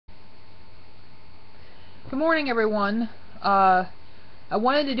Good morning, everyone. I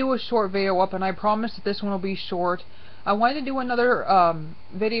wanted to do a short video up, and I promise that this one will be short. I wanted to do another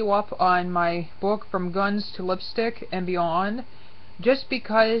video up on my book From Guns to Lipstick and Beyond. Just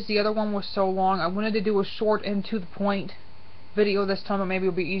because the other one was so long, I wanted to do a short and to the point video this time, and maybe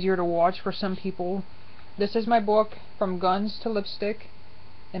it'll be easier to watch for some people. This is my book From Guns to Lipstick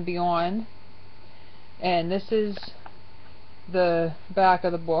and Beyond, and this is the back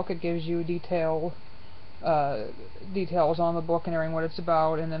of the book. It gives you details on the book and everything, what it's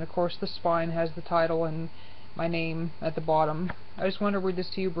about, and then of course the spine has the title and my name at the bottom. I just want to read this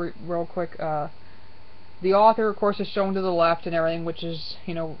to you real quick. The author, of course, is shown to the left and everything, which is,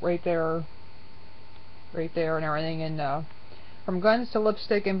 you know, right there and everything. And From Guns to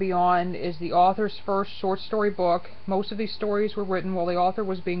Lipstick and Beyond is the author's first short story book. Most of these stories were written while the author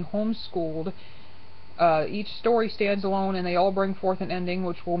was being homeschooled. Each story stands alone, and they all bring forth an ending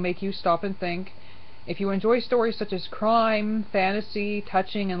which will make you stop and think. If you enjoy stories such as crime, fantasy,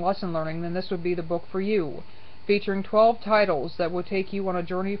 touching, and lesson learning, then this would be the book for you. Featuring 12 titles that will take you on a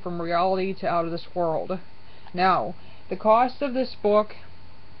journey from reality to out of this world. Now, the cost of this book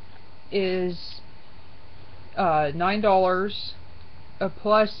is $9,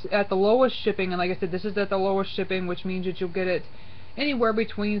 plus at the lowest shipping, and like I said, this is at the lowest shipping, which means that you'll get it anywhere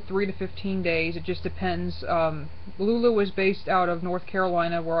between 3 to 15 days. It just depends. Lulu is based out of North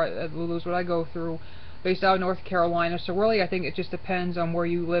Carolina, Lulu's what I go through, based out of North Carolina, so really I think it just depends on where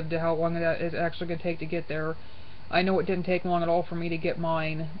you live to how long it's actually going to take to get there. I know it didn't take long at all for me to get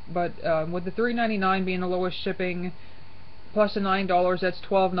mine, but with the $3.99 being the lowest shipping, plus the $9, that's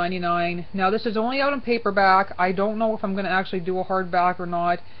 $12.99. Now this is only out in paperback. I don't know if I'm going to actually do a hardback or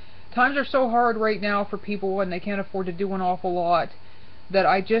not. Times are so hard right now for people, and they can't afford to do an awful lot, that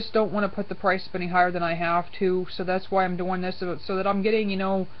I just don't want to put the price up any higher than I have to. So that's why I'm doing this, so that I'm getting, you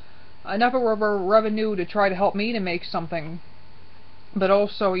know, enough of a revenue to try to help me to make something, but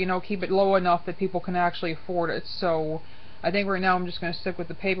also, you know, keep it low enough that people can actually afford it. So I think right now I'm just going to stick with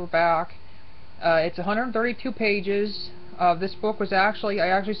the paperback. It's 132 pages. This book was I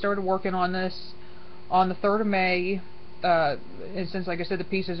actually started working on this on the 3rd of May. And since, like I said, the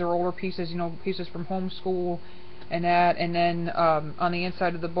pieces are older pieces, you know, pieces from homeschool and that, and then on the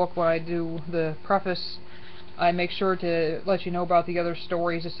inside of the book, when I do the preface, I make sure to let you know about the other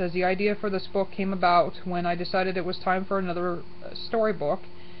stories. It says, the idea for this book came about when I decided it was time for another storybook.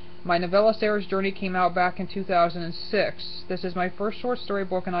 My novella Sarah's Journey came out back in 2006. This is my first short story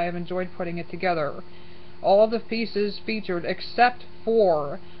book, and I have enjoyed putting it together. All of the pieces featured, except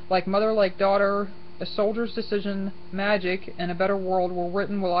for Like Mother, Like Daughter, A Soldier's Decision, Magic, and A Better World, were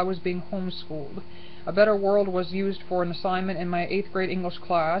written while I was being homeschooled. A Better World was used for an assignment in my 8th grade English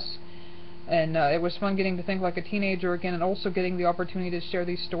class, and it was fun getting to think like a teenager again, and also getting the opportunity to share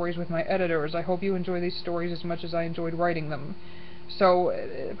these stories with my editors. I hope you enjoy these stories as much as I enjoyed writing them. So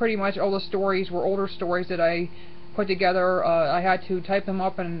pretty much all the stories were older stories that I put together. I had to type them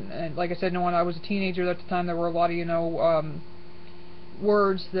up, and like I said, when I was a teenager at the time, there were a lot of, you know,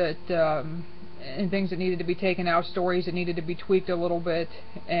 words that and things that needed to be taken out, stories that needed to be tweaked a little bit,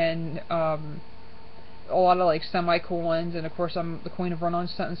 and a lot of like semicolons, and of course I'm the queen of run-on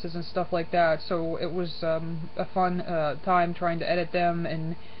sentences and stuff like that. So it was a fun time trying to edit them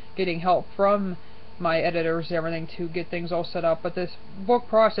and getting help from my editors and everything to get things all set up. But this book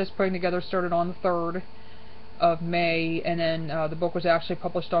process putting together started on the 3rd of May, and then the book was actually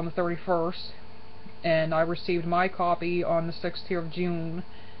published on the 31st, and I received my copy on the 6th here of June.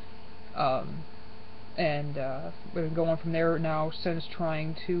 And we've been going from there now since,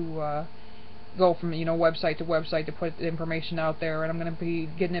 trying to go from, you know, website to website to put the information out there, and I'm going to be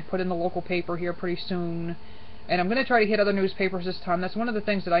getting it put in the local paper here pretty soon, and I'm going to try to hit other newspapers this time. That's one of the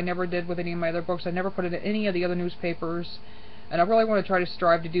things that I never did with any of my other books. I never put it in any of the other newspapers, and I really want to try to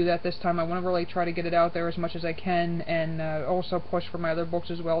strive to do that this time. I want to really try to get it out there as much as I can, and also push for my other books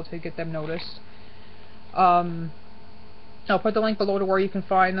as well to get them noticed. I'll put the link below to where you can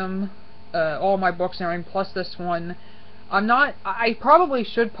find them, all my books and everything, plus this one. I probably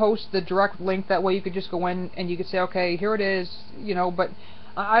should post the direct link, that way you could just go in and you could say, okay, here it is, you know, but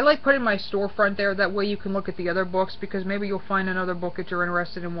I like putting my storefront there, that way you can look at the other books, because maybe you'll find another book that you're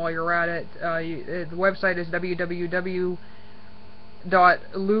interested in while you're at it. The website is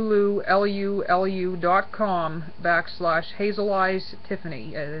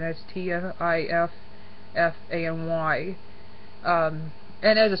www.lulu.com/Hazel-Eyes-Tiffany, and that's Tiffany.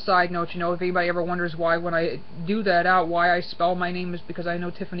 And as a side note, you know, if anybody ever wonders why, when I do that out, why I spell my name, is because I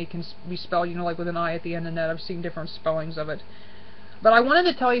know Tiffany can be spelled, you know, like with an I at the end, and that I've seen different spellings of it. But I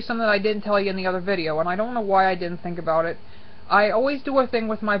wanted to tell you something that I didn't tell you in the other video, and I don't know why I didn't think about it. I always do a thing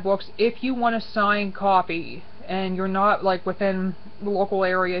with my books. If you want a signed copy and you're not like within the local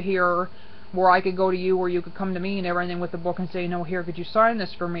area here where I could go to you or you could come to me and everything with the book and say, no, here, could you sign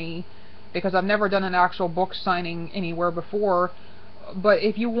this for me? Because I've never done an actual book signing anywhere before. But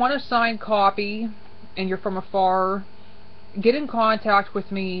if you want a signed copy and you're from afar, get in contact with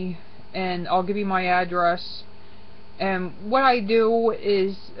me and I'll give you my address. And what I do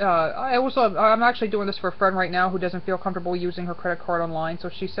is, I'm actually doing this for a friend right now who doesn't feel comfortable using her credit card online,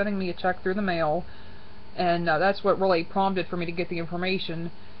 so she's sending me a check through the mail, and that's what really prompted for me to get the information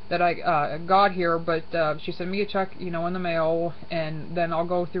that I got here. But she sent me a check, you know, in the mail, and then I'll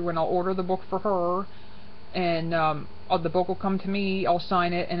go through and I'll order the book for her, and the book will come to me, I'll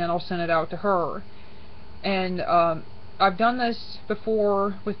sign it, and then I'll send it out to her. And I've done this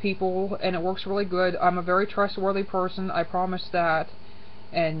before with people and it works really good. I'm a very trustworthy person, I promise that.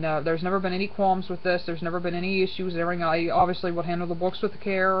 And there's never been any qualms with this, there's never been any issues. I obviously will handle the books with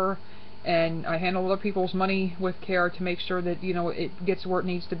care, and I handle other people's money with care to make sure that, you know, it gets where it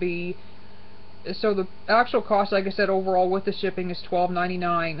needs to be. So the actual cost, like I said, overall with the shipping is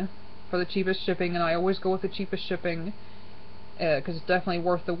 $12.99 for the cheapest shipping, and I always go with the cheapest shipping because it's definitely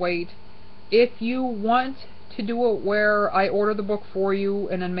worth the wait. If you want to do it where I order the book for you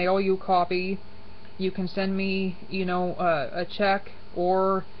and then mail you a copy, you can send me, you know, a check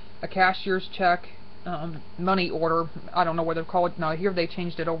or a cashier's check, money order. I don't know what they call it now. Here they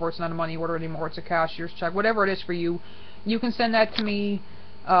changed it over. It's not a money order anymore. It's a cashier's check. Whatever it is for you, you can send that to me.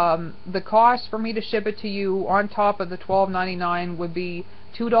 The cost for me to ship it to you on top of the $12.99 would be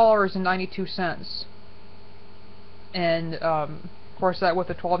 $2.92. And of course, that with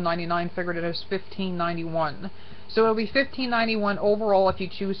the $12.99 figured it as $15.91. So it'll be $15.91 overall if you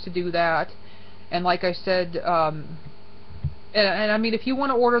choose to do that. And like I said, and I mean, if you want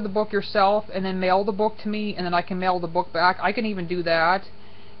to order the book yourself and then mail the book to me, and then I can mail the book back, I can even do that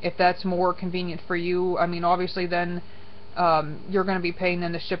if that's more convenient for you. I mean, obviously then you're going to be paying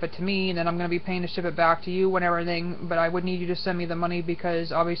then to ship it to me, and then I'm going to be paying to ship it back to you and everything, but I would need you to send me the money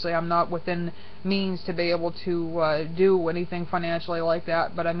because obviously I'm not within means to be able to do anything financially like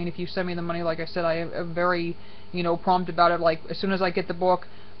that. But I mean, if you send me the money, like I said, I am very, you know, prompt about it. Like, as soon as I get the book,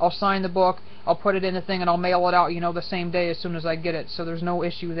 I'll sign the book, I'll put it in the thing, and I'll mail it out, you know, the same day as soon as I get it, so there's no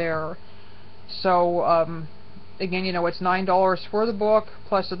issue there. So again, you know, it's $9 for the book,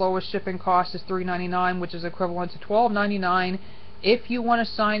 plus the lowest shipping cost is $3.99, which is equivalent to $12.99. If you want a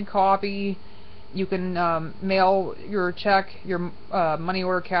signed copy, you can mail your check, your money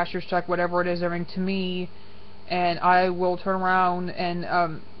order, cashier's check, whatever it is, everything to me, and I will turn around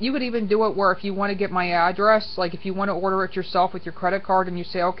and you could even do it where if you want to get my address, like if you want to order it yourself with your credit card and you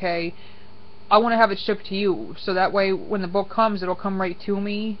say, okay, I want to have it shipped to you, so that way when the book comes, it'll come right to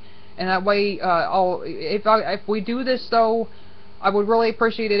me. And that way, if we do this though, I would really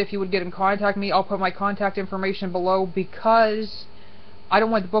appreciate it if you would get in contact with me. I'll put my contact information below because I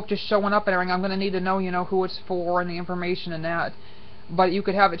don't want the book just showing up and everything. I'm going to need to know, you know, who it's for and the information and that. But you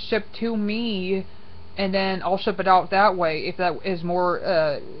could have it shipped to me, and then I'll ship it out that way if that is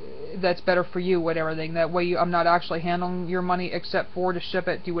more, that's better for you and everything. That way I'm not actually handling your money except for to ship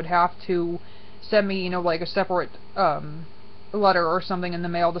it. You would have to send me, you know, like a separate letter or something in the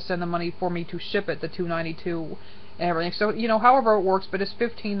mail to send the money for me to ship it, the $2.92 and everything. So, you know, however it works, but it's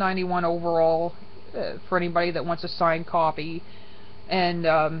 $15.91 overall for anybody that wants a signed copy. And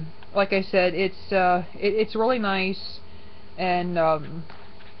like I said, it's really nice. And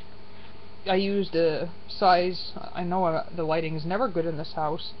I used a size, I know the lighting is never good in this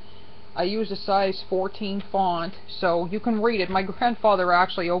house, I used a size 14 font, so you can read it. My grandfather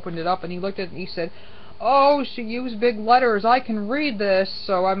actually opened it up and he looked at it and he said, oh, she used big letters, I can read this.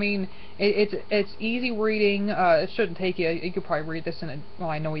 So I mean, it's easy reading. It shouldn't take you, you could probably read this in a, well,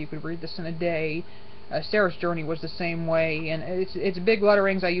 I know you could read this in a day. Sarah's Journey was the same way, and it's big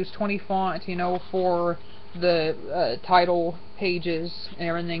letterings. I use 20 font, you know, for the title pages and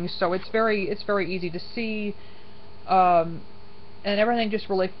everything, so it's very easy to see, and everything just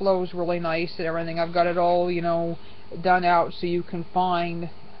really flows really nice and everything. I've got it all, you know, done out so you can find,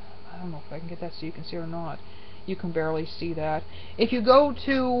 I don't know if I can get that so you can see it or not. You can barely see that. If you go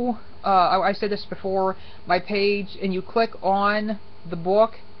to, I said this before, my page, and you click on the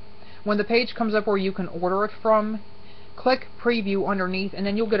book, when the page comes up where you can order it from, click preview underneath, and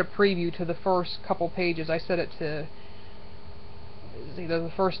then you'll get a preview to the first couple pages. I set it to either the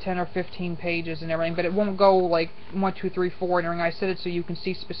first 10 or 15 pages and everything, but it won't go like 1, 2, 3, 4 and everything. I set it so you can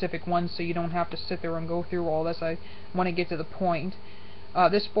see specific ones, so you don't have to sit there and go through all this. I want to get to the point.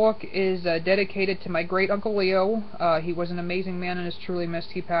 This book is dedicated to my great Uncle Leo. He was an amazing man and is truly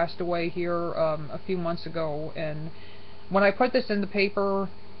missed. He passed away here a few months ago, and when I put this in the paper,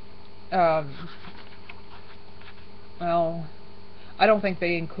 well, I don't think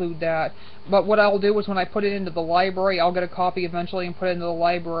they include that. But what I'll do is when I put it into the library, I'll get a copy eventually and put it into the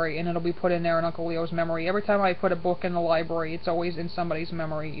library, and it'll be put in there in Uncle Leo's memory. Every time I put a book in the library, it's always in somebody's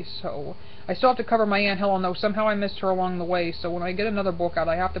memory. So I still have to cover my Aunt Helen, though somehow I missed her along the way. So when I get another book out,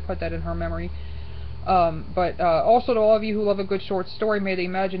 I have to put that in her memory. Also to all of you who love a good short story, may the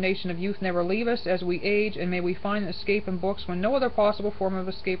imagination of youth never leave us as we age, and may we find escape in books when no other possible form of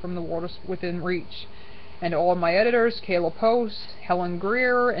escape from the world is within reach. And to all of my editors, Kayla Post, Helen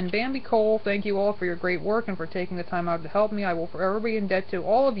Greer, and Bambi Cole, thank you all for your great work and for taking the time out to help me. I will forever be in debt to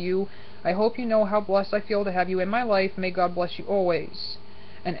all of you. I hope you know how blessed I feel to have you in my life. May God bless you always.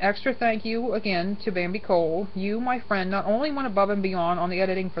 An extra thank you again to Bambi Cole. You, my friend, not only went above and beyond on the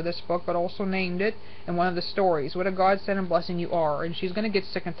editing for this book, but also named it in one of the stories. What a godsend and blessing you are. And she's going to get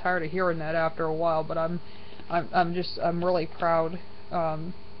sick and tired of hearing that after a while, but I'm really proud.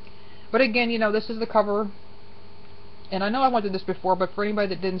 But again, you know, this is the cover, and I know I went through this before, but for anybody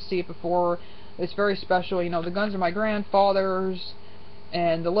that didn't see it before, it's very special. You know, the guns are my grandfather's,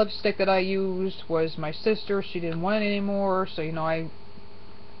 and the lipstick that I used was my sister. She didn't want it anymore, so, you know, I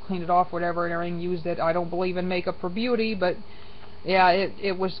cleaned it off, whatever, and everything, used it. I don't believe in makeup for beauty, but yeah,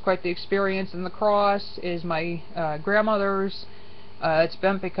 it was quite the experience. And the cross is my grandmother's. It's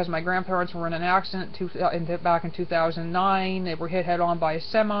bent because my grandparents were in an accident back in 2009. They were hit head-on by a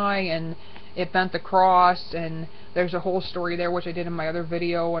semi, and it bent the cross, and there's a whole story there, which I did in my other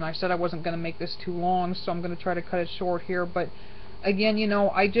video, and I said I wasn't going to make this too long, so I'm going to try to cut it short here. But again, you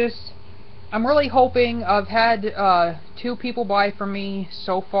know, I'm really hoping. I've had 2 people buy from me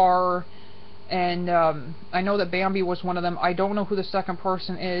so far, and I know that Bambi was one of them. I don't know who the second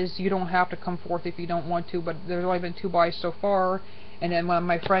person is. You don't have to come forth if you don't want to, but there's only been 2 buys so far. And then when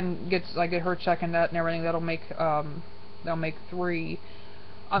my friend I get her checking that and everything, that'll make 3.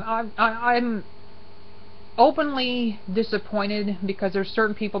 I'm openly disappointed because there's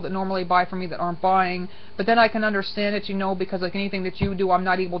certain people that normally buy from me that aren't buying, but then I can understand it, you know, because like anything that you do, I'm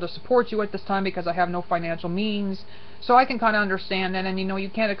not able to support you at this time because I have no financial means. So I can kind of understand that, and you know, you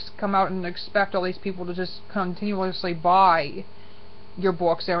can't come out and expect all these people to just continuously buy your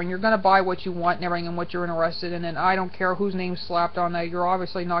books there, and you're going to buy what you want and everything and what you're interested in, and I don't care whose name's slapped on that. You're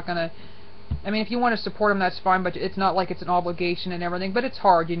obviously not going to, I mean, if you want to support them, that's fine, but it's not like it's an obligation and everything. But it's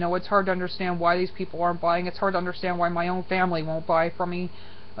hard, you know, it's hard to understand why these people aren't buying. It's hard to understand why my own family won't buy from me.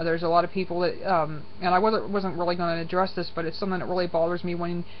 There's a lot of people that, and I wasn't really going to address this, but it's something that really bothers me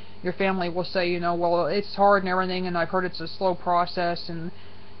when your family will say, you know, well, it's hard and everything, and I've heard it's a slow process, and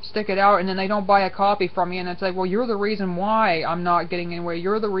stick it out, and then they don't buy a copy from you, and it's like, well, you're the reason why I'm not getting anywhere.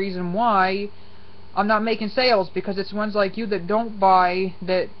 You're the reason why I'm not making sales, because it's ones like you that don't buy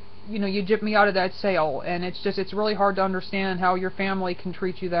that, you know, you gyp me out of that sale, and it's really hard to understand how your family can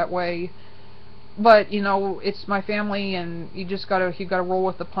treat you that way. But, you know, it's my family, and you gotta roll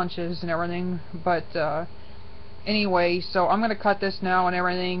with the punches and everything. But anyway, so I'm gonna cut this now and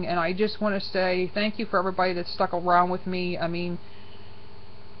everything, and I just want to say thank you for everybody that stuck around with me. I mean,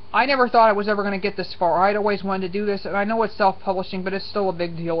 I never thought I was ever going to get this far. I'd always wanted to do this, and I know it's self-publishing, but it's still a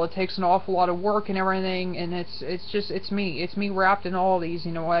big deal. It takes an awful lot of work and everything, and it's me wrapped in all of these.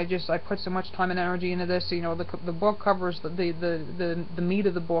 You know, I put so much time and energy into this. You know, the book covers, the meat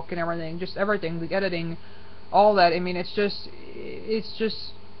of the book and everything, just everything, the editing, all that. I mean, it's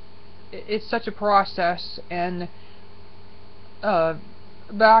such a process. And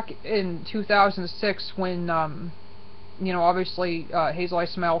back in 2006, when you know, obviously Hazel I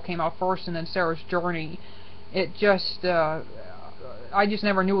Smell came out first, and then Sarah's Journey. It just, I just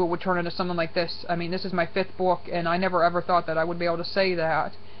never knew it would turn into something like this. I mean, this is my 5th book, and I never ever thought that I would be able to say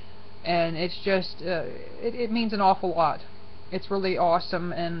that. And it's just, it means an awful lot. It's really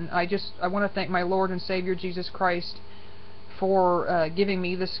awesome, and I want to thank my Lord and Savior Jesus Christ for giving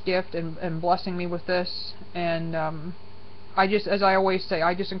me this gift and blessing me with this. And as I always say,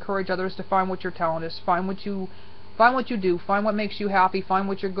 I just encourage others to find what your talent is. Find what you do, find what makes you happy, find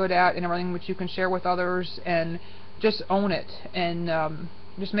what you're good at, and everything which you can share with others, and just own it, and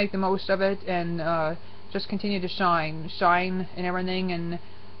just make the most of it, and just continue to shine and everything, and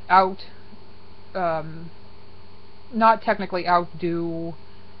not technically outdo,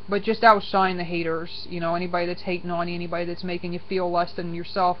 but just outshine the haters. You know, anybody that's hating on you, anybody that's making you feel less than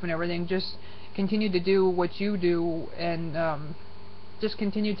yourself and everything, just continue to do what you do, and just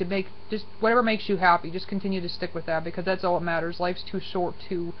continue to make, just whatever makes you happy, just continue to stick with that, because that's all that matters. Life's too short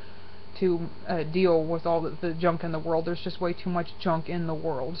to deal with all the junk in the world. There's just way too much junk in the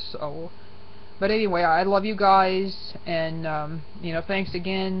world. So, but anyway, I love you guys, and you know, thanks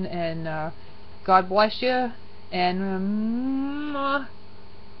again, and God bless you, and